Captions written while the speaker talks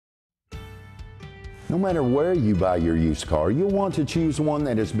No matter where you buy your used car, you'll want to choose one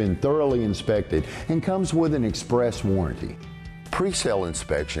that has been thoroughly inspected and comes with an express warranty. Pre-sale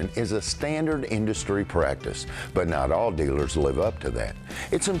inspection is a standard industry practice, but not all dealers live up to that.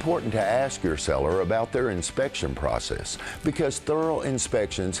 It's important to ask your seller about their inspection process because thorough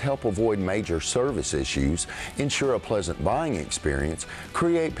inspections help avoid major service issues, ensure a pleasant buying experience,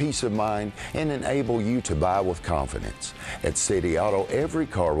 create peace of mind, and enable you to buy with confidence. At City Auto, every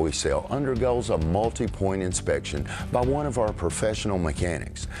car we sell undergoes a multi-point inspection by one of our professional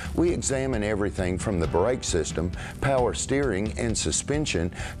mechanics. We examine everything from the brake system, power steering, and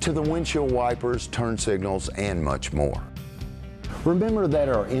suspension to the windshield wipers, turn signals, and much more. Remember that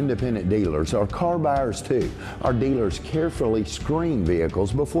our independent dealers are car buyers too. Our dealers carefully screen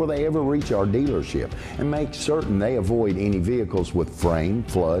vehicles before they ever reach our dealership and make certain they avoid any vehicles with frame,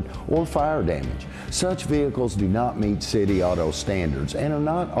 flood, or fire damage. Such vehicles do not meet City Auto standards and are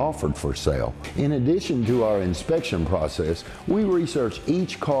not offered for sale. In addition to our inspection process, we research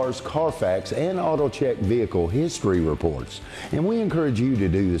each car's Carfax and AutoCheck vehicle history reports, and we encourage you to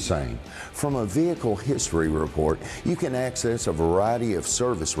do the same. From a vehicle history report, you can access a variety of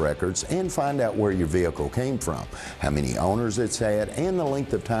service records and find out where your vehicle came from, how many owners it's had, and the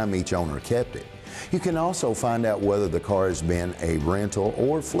length of time each owner kept it. You can also find out whether the car has been a rental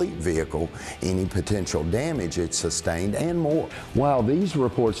or fleet vehicle, any potential damage it sustained, and more. While these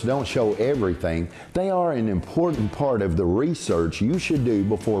reports don't show everything, they are an important part of the research you should do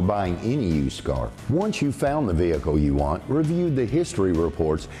before buying any used car. Once you've found the vehicle you want, reviewed the history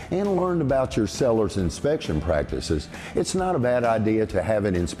reports, and learned about your seller's inspection practices, it's not a bad idea to have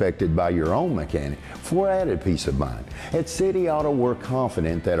it inspected by your own mechanic for added peace of mind. At City Auto, we're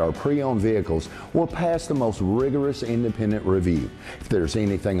confident that our pre-owned vehicles will pass the most rigorous independent review. If there's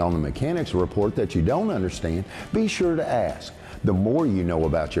anything on the mechanic's report that you don't understand, be sure to ask. The more you know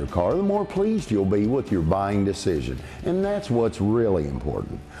about your car, the more pleased you'll be with your buying decision, and that's what's really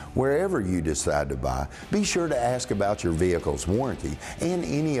important. Wherever you decide to buy, be sure to ask about your vehicle's warranty and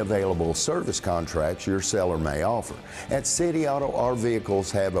any available service contracts your seller may offer. At City Auto, our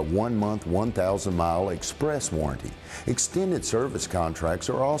vehicles have a 1-month, 1,000-mile express warranty. Extended service contracts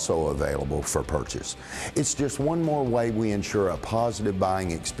are also available for purchase. It's just one more way we ensure a positive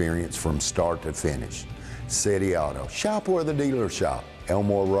buying experience from start to finish. City Auto. Shop where the dealers shop.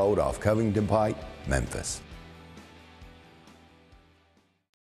 Elmore Road off Covington Pike, Memphis.